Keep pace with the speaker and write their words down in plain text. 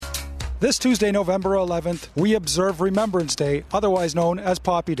This Tuesday, November 11th, we observe Remembrance Day, otherwise known as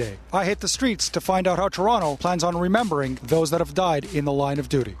Poppy Day. I hit the streets to find out how Toronto plans on remembering those that have died in the line of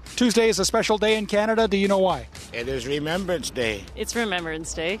duty. Tuesday is a special day in Canada. Do you know why? It is Remembrance Day. It's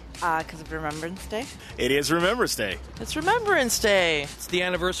Remembrance Day. Because of Remembrance Day. It is Remembrance Day. It's Remembrance Day. It's the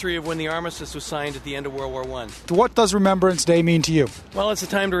anniversary of when the armistice was signed at the end of World War I. What does Remembrance Day mean to you? Well, it's a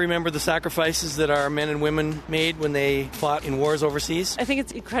time to remember the sacrifices that our men and women made when they fought in wars overseas. I think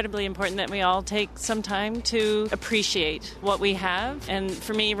it's incredibly important that we all take some time to appreciate what we have. And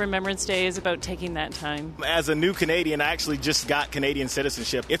for me, Remembrance Day is about taking that time. As a new Canadian, I actually just got Canadian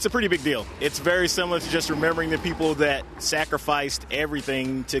citizenship. It's a pretty big deal. It's very similar to just remembering the people that sacrificed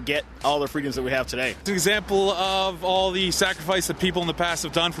everything to get all the freedoms that we have today. It's an example of all the sacrifice that people in the past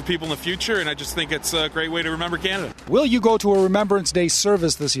have done for people in the future, and I just think it's a great way to remember Canada. Will you go to a Remembrance Day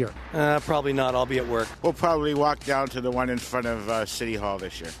service this year? Probably not. I'll be at work. We'll probably walk down to the one in front of City Hall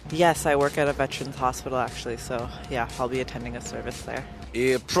this year. Yes, I work at a veterans hospital actually, so yeah, I'll be attending a service there.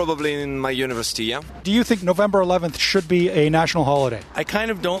 Probably in my university, yeah. Do you think November 11th should be a national holiday? I kind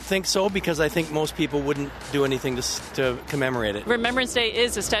of don't think so, because I think most people wouldn't do anything to commemorate it. Remembrance Day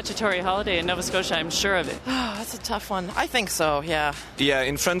is a statutory holiday in Nova Scotia, I'm sure of it. Oh, that's a tough one. I think so, yeah. Yeah,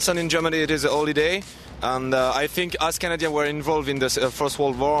 in France and in Germany it is a holiday. And I think as Canadians were involved in the First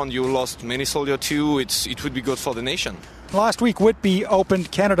World War and you lost many soldiers too, it would be good for the nation. Last week, Whitby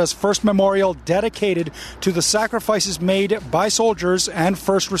opened Canada's first memorial dedicated to the sacrifices made by soldiers and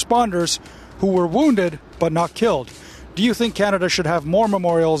first responders who were wounded but not killed. Do you think Canada should have more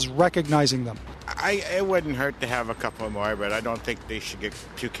memorials recognizing them? It wouldn't hurt to have a couple more, but I don't think they should get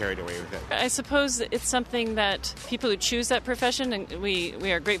too carried away with it. I suppose it's something that people who choose that profession, and we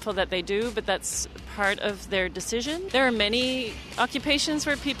are grateful that they do, but that's part of their decision. There are many occupations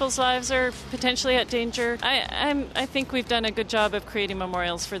where people's lives are potentially at danger. I think we've done a good job of creating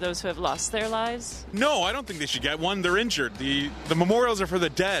memorials for those who have lost their lives. No, I don't think they should get one. They're injured. The memorials are for the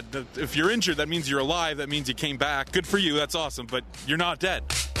dead. If you're injured, that means you're alive. That means you came back. Good for you. That's awesome. But you're not dead.